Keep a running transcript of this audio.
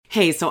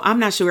Hey, so I'm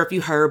not sure if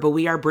you heard, but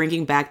we are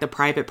bringing back the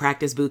private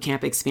practice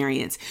bootcamp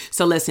experience.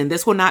 So listen,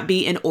 this will not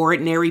be an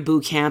ordinary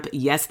bootcamp.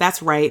 Yes,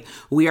 that's right.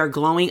 We are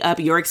glowing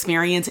up your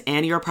experience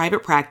and your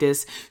private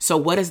practice. So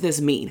what does this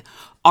mean?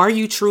 Are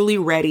you truly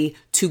ready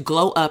to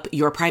glow up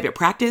your private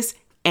practice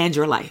and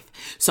your life?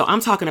 So I'm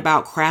talking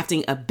about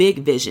crafting a big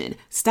vision.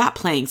 Stop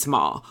playing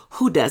small.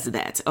 Who does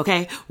that?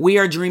 Okay. We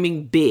are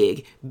dreaming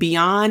big.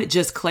 Beyond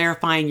just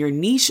clarifying your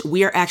niche,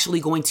 we are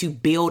actually going to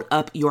build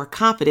up your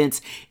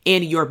confidence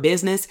in your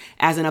business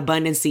as an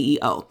abundant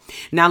CEO.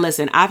 Now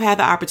listen, I've had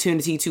the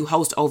opportunity to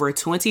host over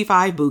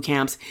 25 boot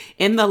camps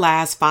in the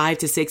last 5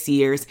 to 6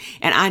 years,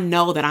 and I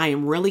know that I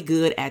am really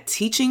good at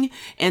teaching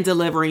and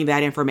delivering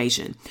that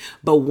information.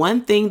 But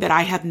one thing that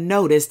I have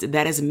noticed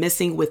that is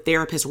missing with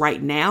therapists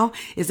right now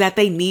is that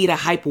they need a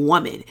hype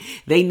woman.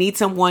 They need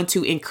someone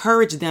to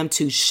encourage them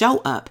to show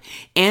up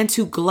and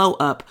to glow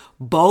up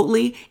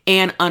boldly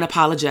and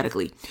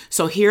unapologetically.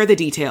 So here are the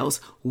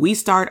details. We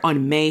start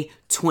on May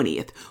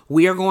 20th.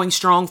 We are going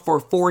strong for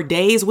 4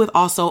 days with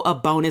also a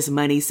bonus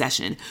money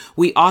session.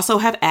 We also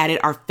have added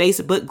our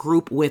Facebook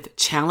group with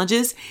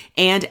challenges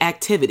and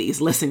activities.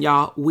 Listen,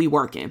 y'all, we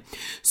working.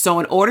 So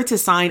in order to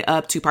sign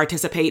up to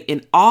participate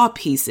in all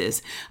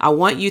pieces, I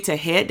want you to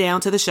head down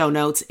to the show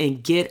notes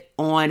and get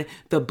on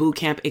the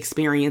bootcamp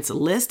experience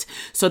list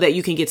so that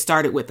you can get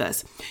started with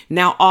us.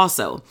 Now,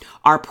 also,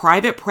 our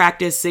private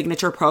practice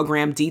signature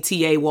program,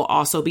 DTA, will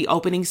also be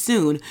opening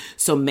soon.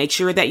 So make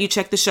sure that you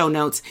check the show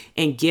notes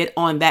and get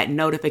on that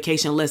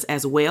notification list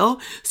as well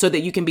so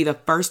that you can be the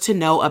first to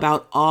know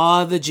about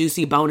all the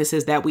juicy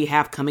bonuses that we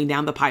have coming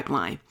down the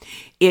pipeline.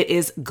 It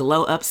is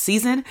glow up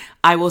season.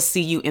 I will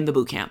see you in the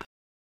bootcamp.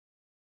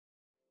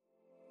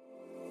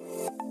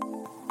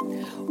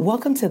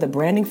 Welcome to the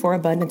Branding for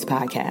Abundance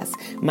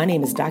podcast. My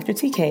name is Dr.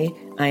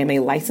 TK. I am a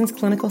licensed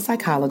clinical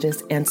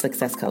psychologist and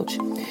success coach.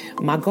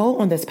 My goal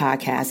on this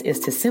podcast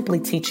is to simply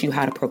teach you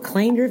how to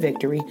proclaim your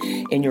victory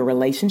in your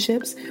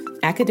relationships,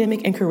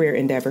 academic and career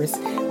endeavors,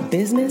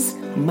 business,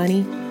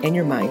 money, and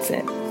your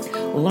mindset.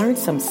 Learn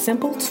some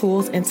simple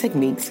tools and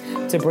techniques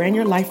to brand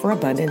your life for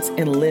abundance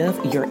and live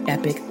your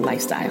epic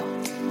lifestyle.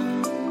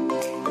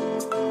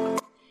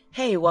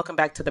 Hey, welcome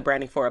back to the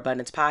Branding for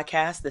Abundance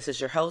podcast. This is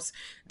your host,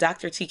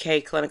 Dr.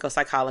 TK, clinical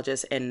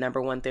psychologist and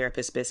 #1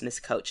 therapist business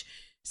coach.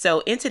 So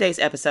in today's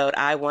episode,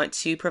 I want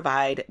to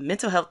provide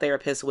mental health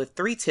therapists with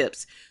 3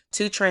 tips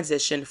to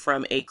transition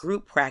from a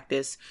group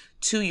practice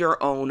to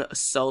your own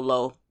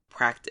solo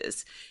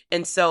practice.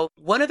 And so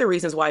one of the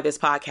reasons why this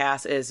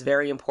podcast is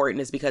very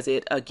important is because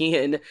it,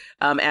 again,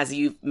 as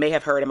you may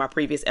have heard in my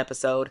previous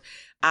episode,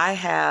 I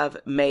have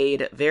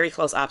made very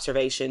close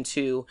observation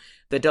to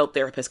the Dope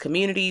Therapist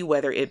community,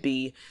 whether it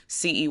be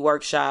CE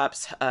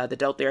workshops, the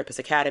Dope Therapist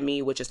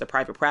Academy, which is the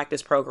private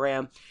practice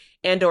program,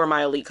 and or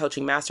my elite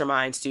coaching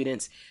mastermind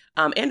students,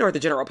 and or the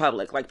general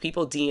public. Like,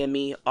 people DM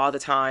me all the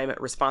time,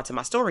 respond to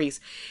my stories,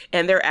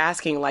 and they're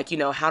asking, like,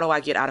 how do I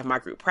get out of my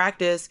group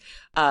practice?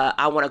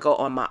 I want to go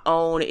on my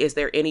own. Is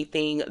there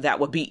anything that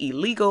would be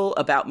illegal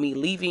about me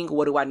leaving?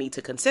 What do I need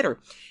to consider?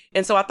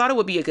 And so I thought it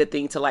would be a good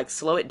thing to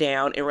slow it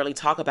down and really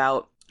talk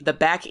about the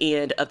back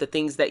end of the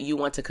things that you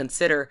want to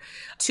consider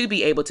to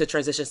be able to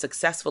transition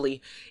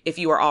successfully if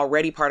you are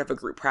already part of a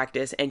group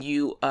practice and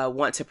you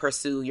want to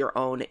pursue your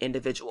own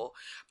individual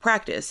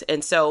practice.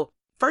 And so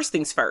first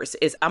things first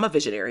is I'm a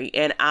visionary,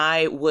 and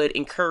I would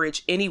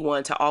encourage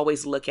anyone to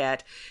always look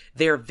at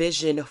their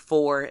vision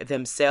for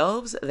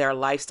themselves, their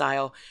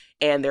lifestyle,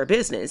 and their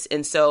business.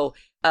 And so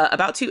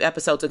about 2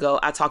 episodes ago,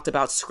 I talked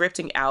about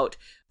scripting out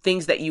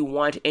things that you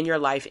want in your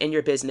life, in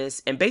your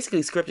business, and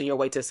basically scripting your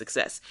way to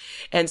success.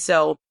 And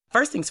so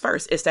first things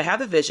first is to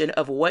have a vision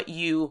of what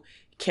you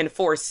can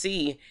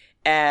foresee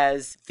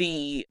as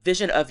the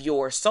vision of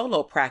your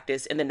solo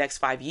practice in the next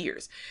 5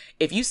 years.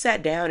 If you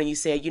sat down and you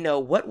said,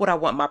 what would I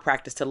want my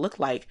practice to look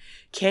like?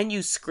 Can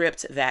you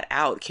script that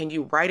out? Can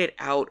you write it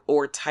out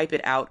or type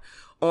it out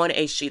on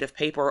a sheet of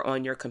paper or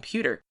on your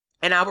computer?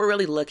 And I would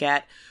really look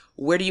at,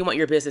 where do you want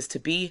your business to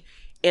be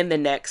in the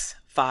next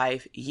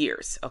 5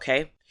 years?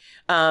 Okay.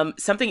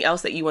 Something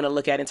else that you want to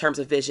look at in terms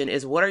of vision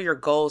is, what are your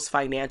goals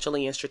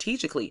financially and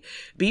strategically?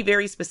 Be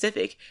very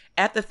specific.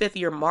 At the 5th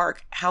year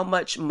mark, how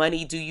much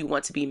money do you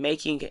want to be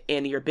making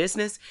in your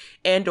business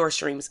and or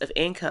streams of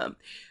income?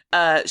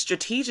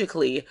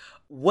 Strategically,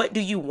 what do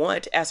you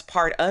want as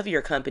part of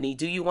your company?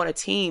 Do you want a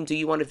team? Do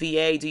you want a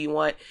VA? Do you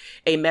want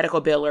a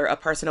medical biller, a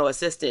personal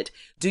assistant?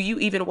 Do you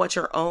even want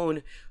your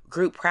own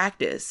group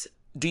practice?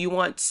 Do you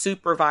want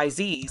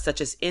supervisees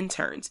such as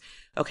interns?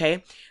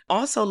 Okay.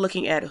 Also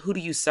looking at, who do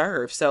you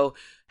serve? So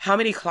how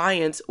many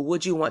clients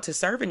would you want to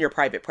serve in your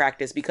private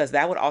practice? Because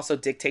that would also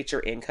dictate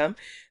your income.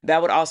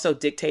 That would also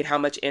dictate how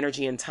much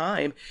energy and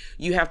time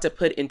you have to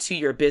put into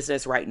your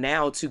business right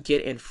now to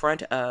get in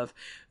front of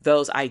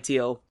those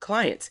ideal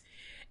clients.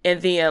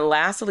 And then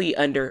lastly,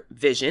 under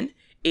vision,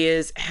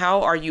 is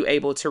how are you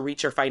able to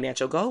reach your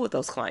financial goal with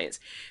those clients?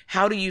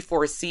 How do you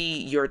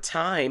foresee your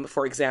time,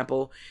 for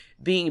example,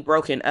 being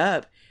broken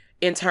up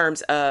in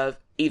terms of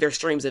either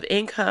streams of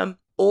income,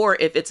 or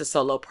if it's a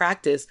solo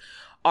practice,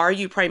 Are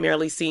you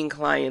primarily seeing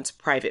clients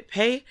private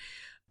pay?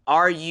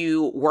 Are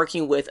you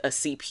working with a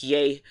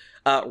CPA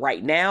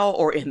right now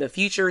or in the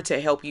future to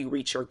help you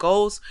reach your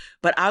goals?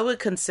 But I would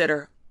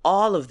consider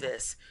all of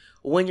this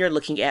when you're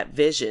looking at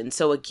vision.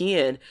 So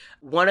again,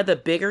 one of the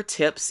bigger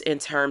tips in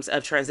terms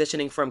of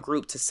transitioning from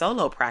group to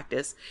solo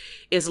practice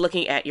is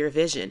looking at your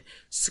vision,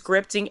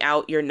 scripting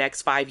out your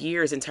next 5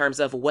 years in terms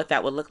of what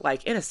that would look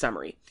like in a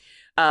summary.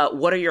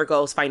 What are your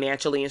goals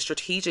financially and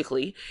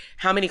strategically?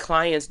 How many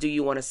clients do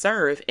you want to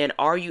serve? And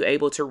are you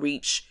able to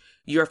reach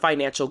your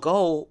financial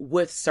goal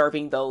with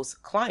serving those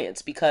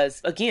clients?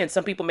 Because again,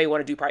 some people may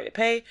want to do private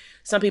pay.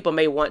 Some people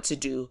may want to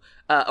do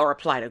or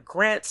apply to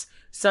grants.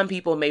 Some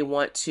people may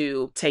want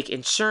to take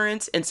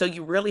insurance. And so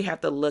you really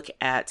have to look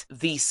at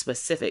the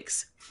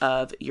specifics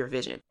of your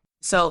vision.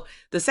 So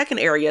the second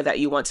area that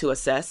you want to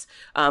assess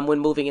when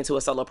moving into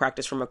a solo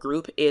practice from a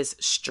group is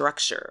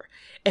structure.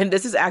 And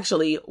this is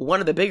actually one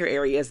of the bigger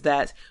areas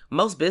that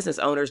most business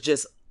owners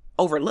just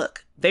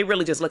overlook. They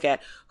really just look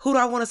at, who do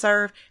I want to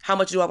serve? How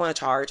much do I want to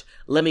charge?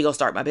 Let me go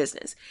start my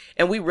business.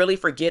 And we really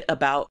forget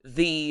about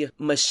the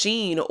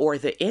machine or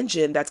the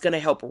engine that's going to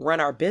help run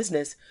our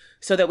business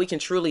so that we can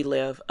truly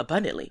live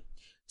abundantly.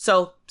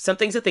 So some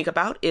things to think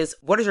about is,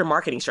 what is your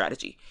marketing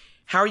strategy?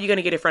 How are you going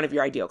to get in front of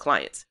your ideal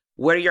clients?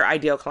 Where do your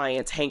ideal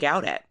clients hang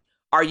out at?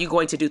 Are you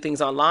going to do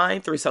things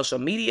online through social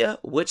media?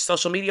 Which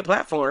social media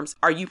platforms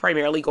are you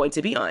primarily going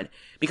to be on?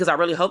 Because I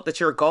really hope that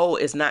your goal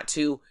is not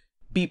to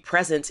be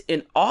present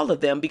in all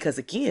of them, because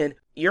again,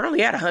 you're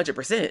only at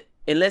 100%.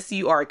 Unless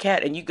you are a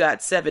cat and you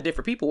got 7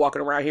 different people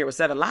walking around here with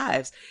 7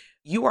 lives,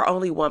 you are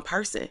only one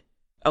person.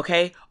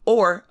 Okay.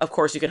 Or of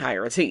course you can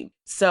hire a team.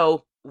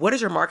 So what is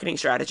your marketing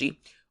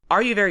strategy?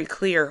 Are you very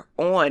clear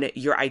on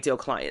your ideal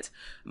clients?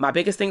 My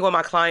biggest thing with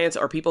my clients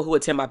or people who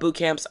attend my boot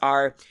camps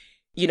are,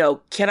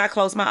 can I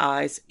close my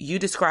eyes? You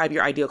describe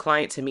your ideal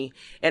client to me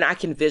and I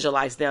can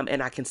visualize them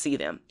and I can see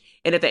them.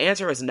 And if the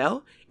answer is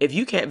no, if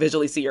you can't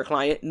visually see your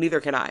client, neither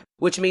can I,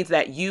 which means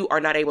that you are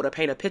not able to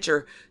paint a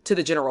picture to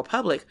the general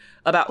public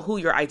about who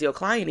your ideal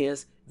client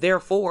is.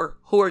 Therefore,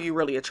 who are you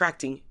really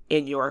attracting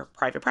in your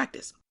private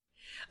practice?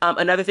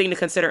 Another thing to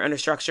consider under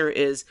structure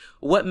is,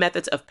 what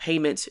methods of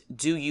payment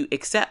do you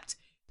accept?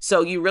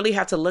 So you really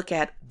have to look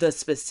at the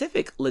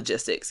specific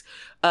logistics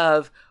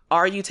of,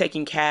 are you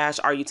taking cash?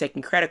 Are you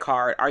taking credit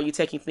card? Are you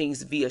taking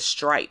things via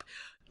Stripe?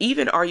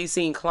 Even, are you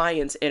seeing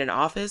clients in an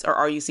office or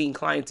are you seeing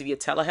clients via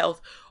telehealth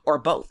or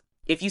both?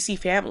 If you see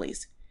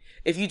families,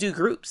 if you do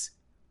groups,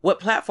 what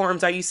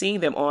platforms are you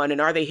seeing them on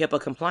and are they HIPAA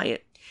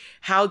compliant?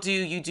 How do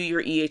you do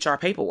your EHR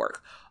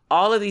paperwork?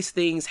 All of these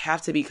things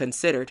have to be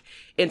considered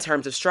in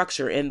terms of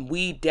structure. And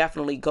we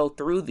definitely go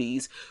through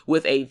these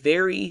with a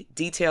very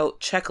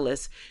detailed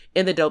checklist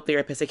in the Dope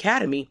Therapist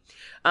Academy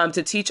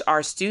to teach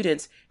our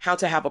students how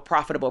to have a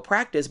profitable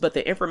practice. But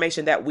the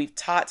information that we've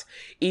taught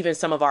even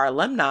some of our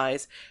alumni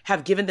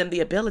have given them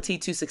the ability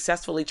to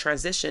successfully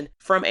transition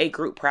from a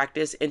group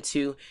practice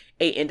into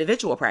a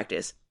individual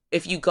practice.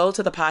 If you go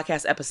to the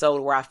podcast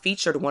episode where I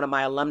featured one of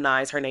my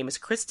alumni, her name is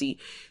Christy,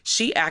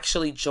 she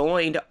actually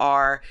joined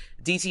our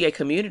DTA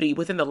community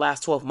within the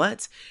last 12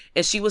 months,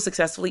 and she was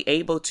successfully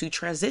able to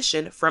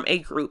transition from a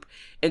group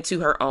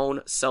into her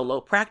own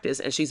solo practice,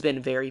 and she's been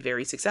very,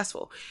 very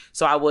successful.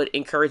 So I would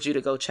encourage you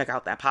to go check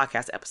out that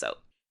podcast episode.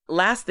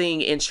 Last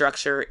thing in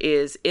structure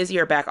is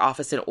your back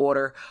office in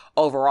order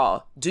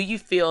overall? Do you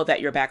feel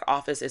that your back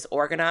office is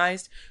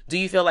organized? Do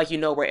you feel like you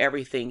know where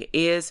everything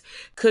is?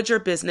 Could your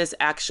business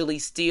actually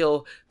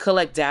still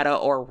collect data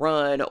or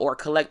run or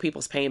collect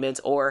people's payments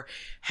or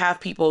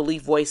have people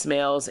leave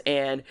voicemails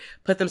and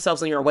put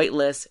themselves on your wait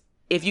list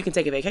if you can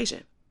take a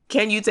vacation?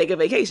 Can you take a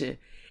vacation?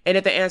 And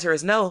if the answer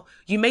is no,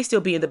 you may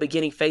still be in the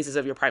beginning phases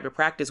of your private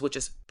practice, which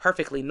is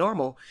perfectly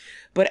normal.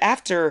 But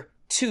after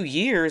 2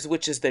 years,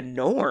 which is the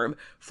norm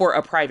for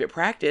a private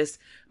practice,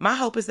 my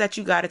hope is that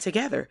you got it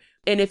together.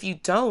 And if you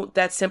don't,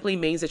 that simply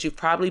means that you've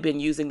probably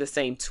been using the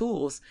same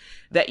tools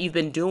that you've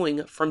been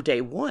doing from day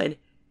one.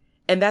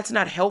 And that's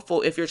not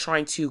helpful if you're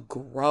trying to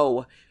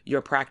grow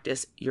your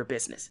practice, your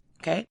business.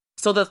 Okay.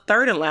 So the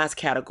third and last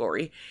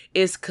category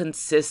is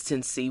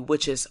consistency,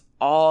 which is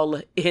all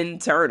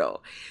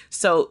internal.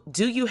 So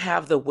do you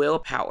have the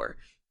willpower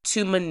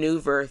to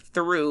maneuver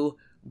through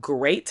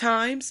great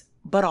times,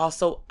 but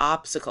also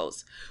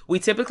obstacles? We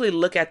typically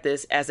look at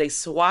this as a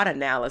SWOT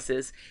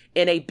analysis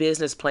in a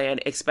business plan,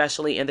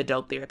 especially in the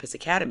Dope Therapist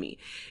Academy.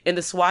 In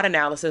the SWOT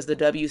analysis, the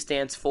W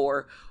stands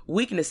for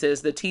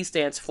weaknesses, the T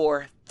stands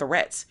for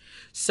threats.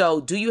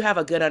 So do you have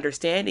a good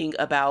understanding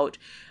about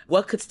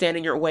what could stand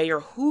in your way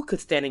or who could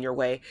stand in your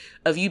way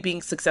of you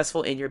being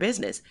successful in your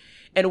business?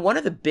 And one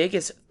of the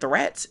biggest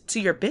threats to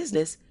your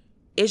business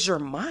is your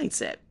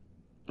mindset.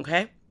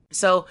 Okay.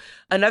 So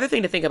another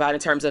thing to think about in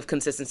terms of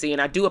consistency,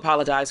 and I do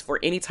apologize for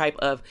any type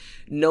of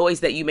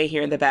noise that you may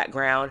hear in the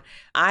background.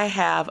 I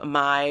have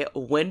my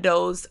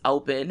windows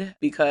open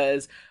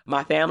because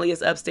my family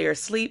is upstairs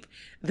asleep.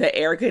 The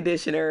air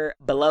conditioner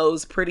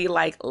blows pretty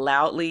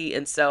loudly.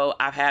 And so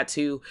I've had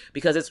to,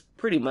 because it's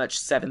pretty much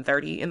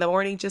 7:30 in the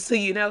morning, just so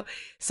you know.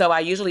 So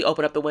I usually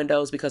open up the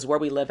windows because where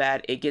we live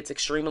at, it gets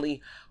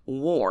extremely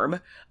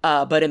warm,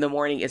 but in the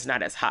morning it's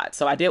not as hot.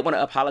 So I did want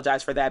to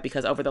apologize for that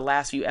because over the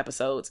last few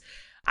episodes,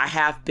 I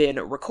have been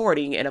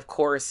recording, and of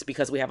course,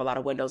 because we have a lot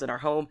of windows in our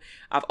home,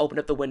 I've opened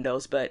up the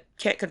windows, but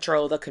can't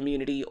control the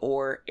community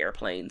or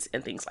airplanes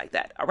and things like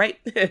that. All right.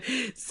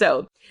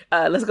 So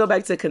let's go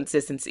back to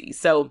consistency.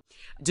 So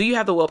do you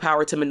have the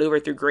willpower to maneuver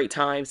through great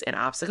times and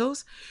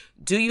obstacles?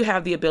 Do you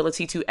have the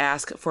ability to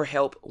ask for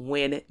help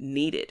when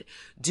needed?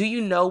 Do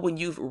you know when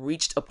you've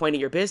reached a point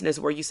in your business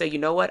where you say, you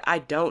know what, I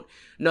don't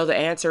know the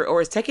answer,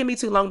 or it's taking me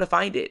too long to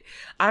find it.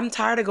 I'm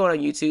tired of going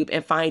on YouTube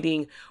and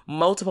finding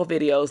multiple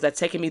videos that's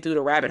taking me through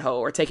the rabbit hole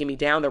or taking me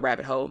down the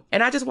rabbit hole.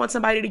 And I just want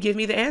somebody to give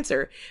me the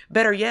answer.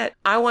 Better yet,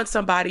 I want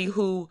somebody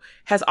who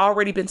has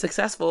already been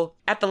successful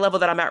at the level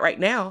that I'm at right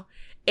now,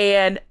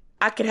 and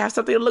I can have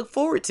something to look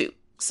forward to.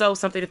 So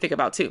something to think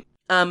about too.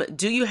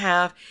 Do you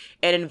have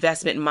an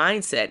investment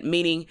mindset?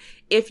 Meaning,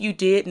 if you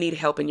did need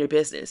help in your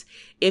business,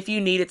 if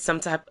you needed some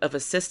type of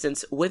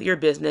assistance with your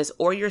business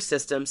or your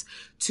systems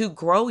to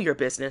grow your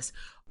business,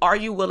 are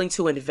you willing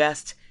to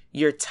invest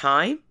your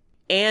time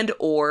and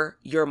or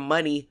your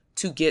money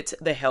to get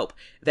the help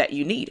that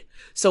you need?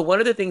 So one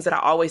of the things that I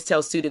always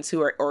tell students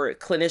who are, or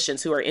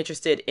clinicians who are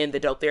interested in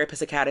the Dope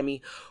Therapist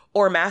Academy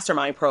or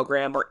mastermind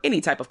program or any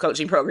type of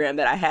coaching program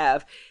that I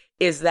have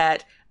is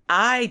that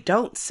I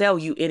don't sell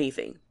you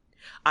anything.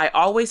 I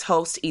always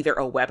host either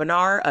a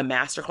webinar, a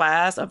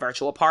masterclass, a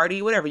virtual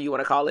party, whatever you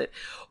want to call it,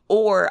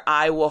 or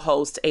I will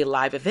host a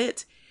live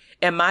event.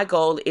 And my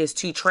goal is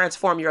to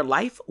transform your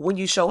life when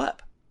you show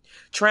up.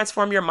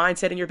 Transform your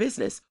mindset in your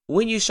business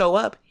when you show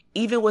up,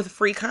 even with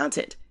free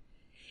content.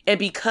 And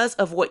because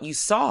of what you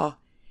saw,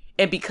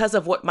 and because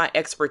of what my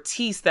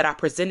expertise that I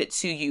presented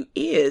to you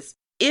is,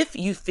 if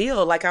you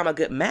feel like I'm a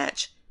good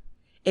match,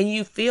 and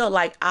you feel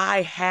like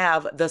I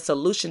have the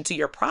solution to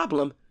your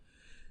problem,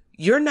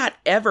 you're not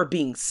ever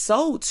being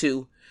sold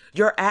to.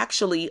 You're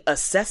actually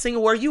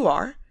assessing where you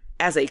are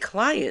as a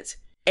client,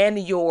 and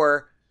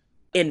you're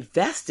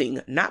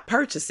investing, not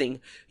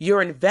purchasing.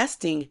 You're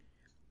investing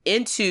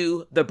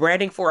into the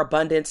Branding for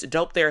Abundance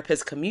Dope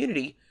Therapist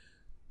community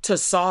to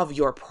solve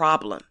your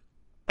problem.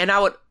 And I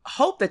would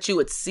hope that you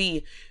would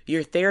see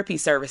your therapy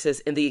services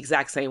in the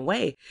exact same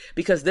way,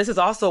 because this is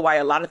also why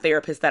a lot of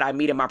therapists that I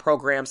meet in my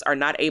programs are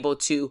not able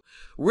to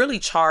really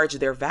charge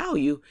their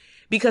value,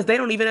 because they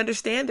don't even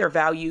understand their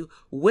value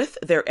with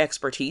their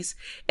expertise,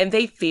 and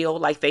they feel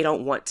like they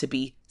don't want to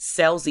be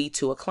salesy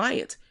to a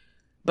client.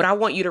 But I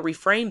want you to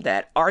reframe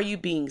that. Are you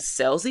being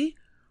salesy?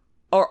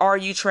 Or are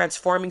you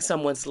transforming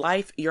someone's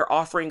life? You're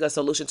offering a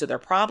solution to their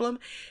problem,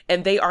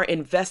 and they are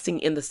investing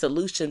in the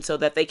solution so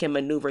that they can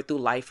maneuver through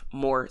life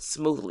more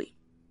smoothly.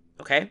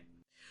 Okay?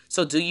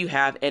 So do you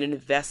have an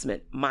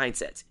investment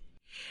mindset?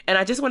 And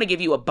I just want to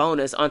give you a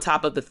bonus on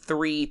top of the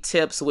 3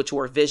 tips, which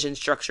were vision,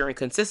 structure, and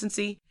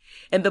consistency.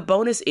 And the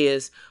bonus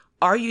is,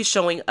 are you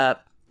showing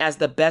up as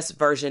the best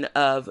version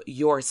of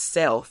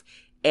yourself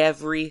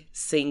every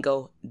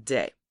single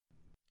day?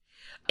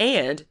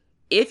 And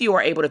if you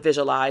are able to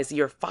visualize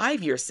your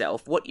 5-year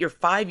self, what your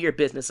 5-year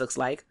business looks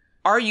like,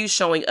 are you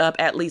showing up,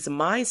 at least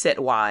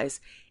mindset-wise,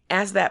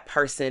 as that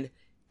person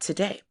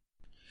today?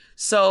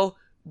 So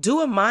do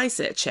a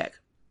mindset check.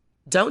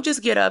 Don't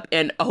just get up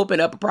and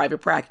open up a private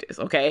practice,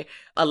 okay?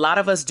 A lot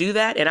of us do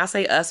that, and I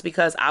say us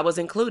because I was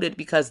included,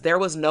 because there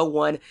was no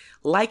one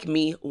like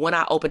me when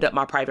I opened up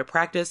my private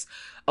practice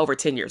over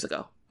 10 years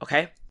ago,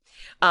 okay?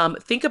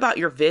 Think about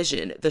your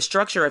vision, the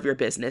structure of your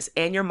business,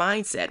 and your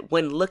mindset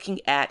when looking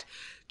at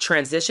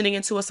transitioning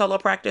into a solo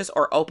practice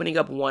or opening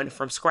up one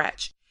from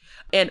scratch.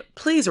 And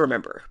please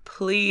remember,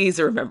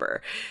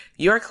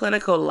 your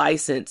clinical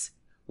license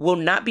will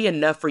not be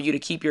enough for you to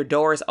keep your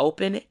doors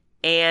open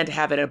and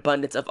have an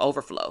abundance of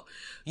overflow.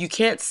 You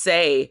can't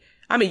say,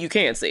 you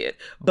can say it,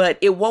 but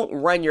it won't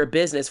run your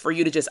business for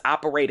you to just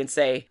operate and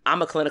say,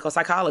 I'm a clinical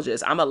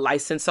psychologist, I'm a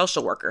licensed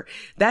social worker.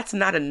 That's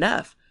not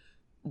enough.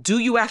 Do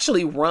you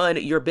actually run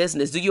your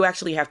business? Do you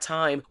actually have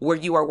time where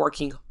you are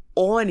working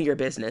on your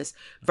business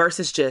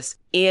versus just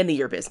in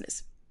your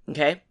business?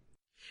 Okay.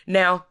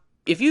 Now,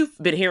 if you've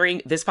been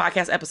hearing this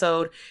podcast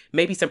episode,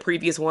 maybe some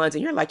previous ones,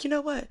 and you're like, you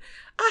know what?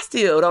 I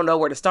still don't know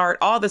where to start.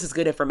 All this is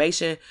good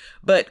information,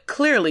 but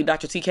clearly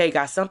Dr. TK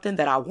got something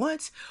that I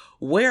want.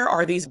 Where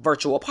are these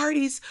virtual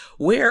parties?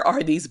 Where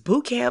are these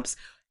boot camps?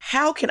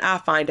 How can I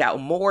find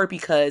out more?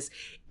 Because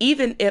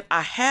even if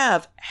I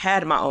have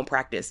had my own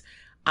practice,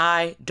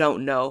 I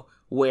don't know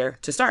where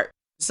to start.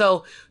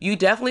 So you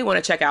definitely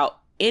want to check out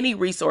any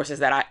resources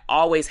that I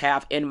always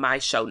have in my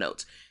show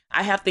notes.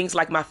 I have things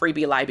like my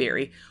freebie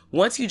library.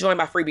 Once you join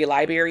my freebie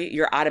library,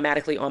 you're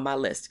automatically on my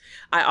list.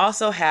 I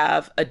also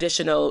have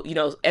additional,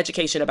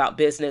 education about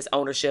business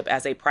ownership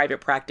as a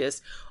private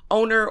practice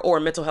owner or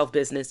mental health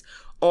business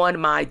on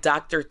my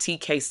Dr.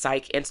 TK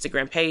Psych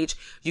Instagram page.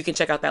 You can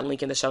check out that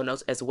link in the show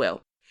notes as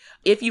well.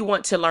 If you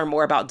want to learn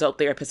more about Dope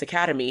Therapist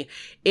Academy,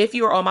 if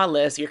you are on my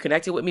list, you're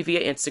connected with me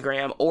via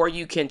Instagram, or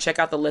you can check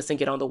out the list and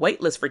get on the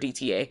wait list for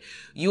DTA,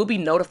 you'll be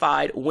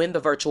notified when the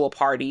virtual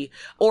party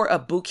or a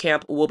boot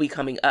camp will be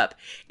coming up.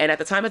 And at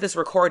the time of this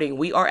recording,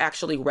 we are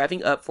actually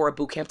revving up for a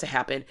boot camp to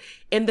happen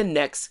in the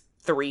next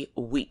 3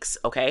 weeks.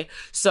 Okay.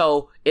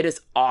 So it is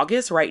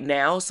August right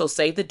now. So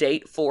save the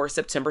date for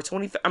September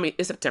 23rd. I mean,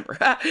 it's September.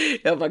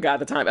 Oh my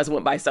God, the time has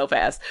went by so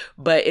fast,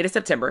 but it is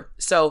September.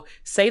 So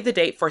save the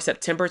date for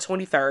September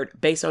 23rd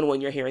based on when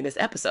you're hearing this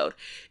episode.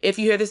 If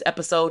you hear this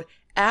episode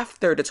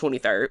after the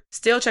 23rd,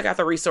 still check out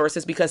the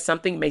resources because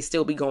something may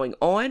still be going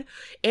on,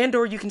 and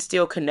or you can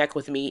still connect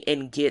with me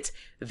and get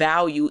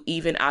value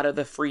even out of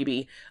the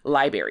freebie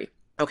library.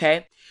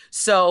 Okay.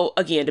 So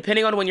again,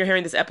 depending on when you're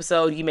hearing this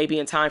episode, you may be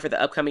in time for the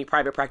upcoming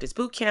private practice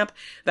bootcamp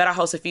that I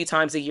host a few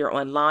times a year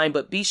online,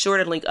 but be sure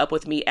to link up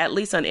with me at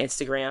least on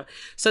Instagram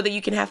so that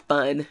you can have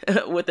fun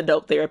with the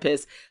Dope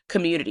Therapist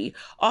community.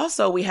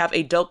 Also, we have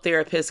a Dope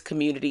Therapist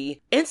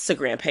community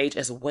Instagram page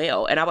as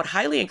well. And I would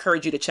highly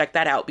encourage you to check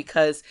that out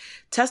because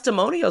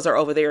testimonials are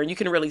over there and you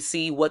can really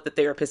see what the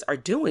therapists are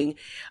doing.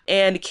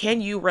 And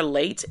can you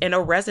relate and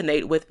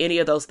resonate with any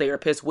of those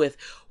therapists with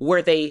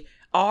where they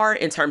are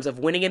in terms of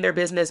winning in their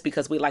business,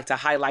 because we like to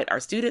highlight our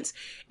students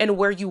and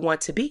where you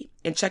want to be,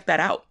 and check that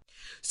out.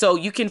 So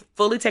you can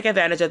fully take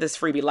advantage of this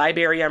freebie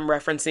library I'm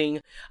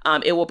referencing.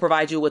 It will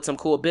provide you with some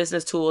cool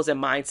business tools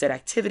and mindset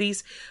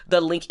activities.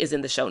 The link is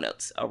in the show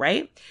notes. All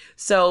right.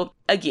 So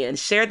again,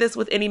 share this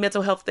with any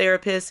mental health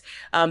therapist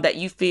that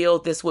you feel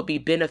this would be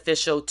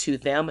beneficial to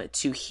them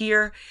to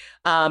hear.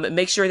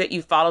 Make sure that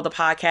you follow the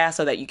podcast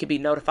so that you can be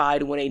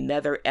notified when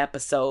another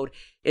episode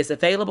is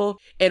available.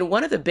 And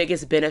one of the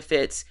biggest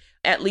benefits,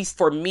 at least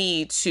for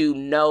me, to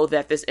know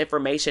that this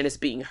information is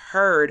being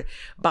heard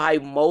by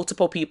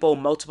multiple people,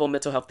 multiple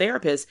mental health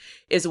therapists,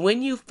 is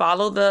when you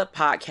follow the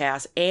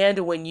podcast and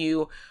when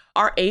you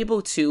are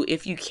able to,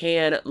 if you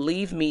can,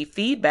 leave me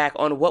feedback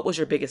on what was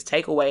your biggest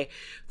takeaway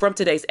from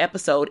today's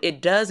episode.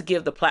 It does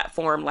give the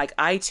platform like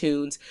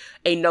iTunes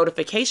a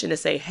notification to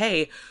say,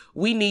 hey,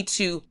 we need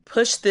to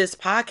push this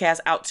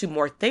podcast out to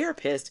more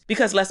therapists,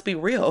 because let's be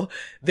real,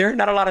 there are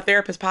not a lot of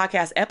therapist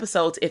podcast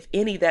episodes, if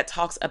any, that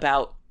talks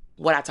about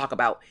what I talk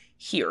about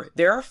here.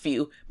 There are a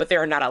few, but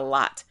there are not a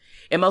lot.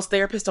 And most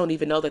therapists don't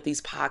even know that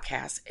these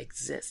podcasts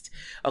exist.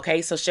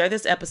 Okay, so share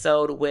this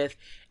episode with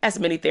as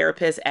many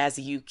therapists as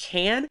you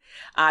can.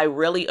 I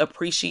really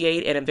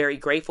appreciate and am very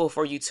grateful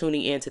for you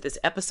tuning into this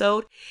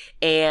episode.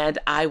 And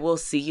I will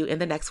see you in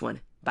the next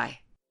one. Bye.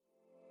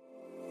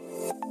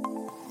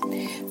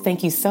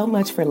 Thank you so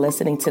much for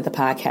listening to the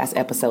podcast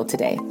episode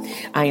today.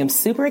 I am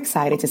super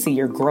excited to see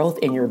your growth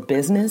in your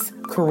business,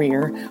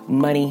 career,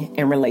 money,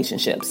 and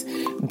relationships.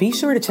 Be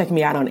sure to check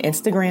me out on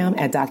Instagram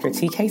at Dr.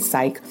 TK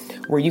Psych,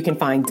 where you can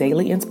find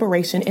daily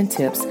inspiration and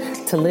tips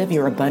to live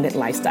your abundant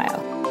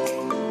lifestyle.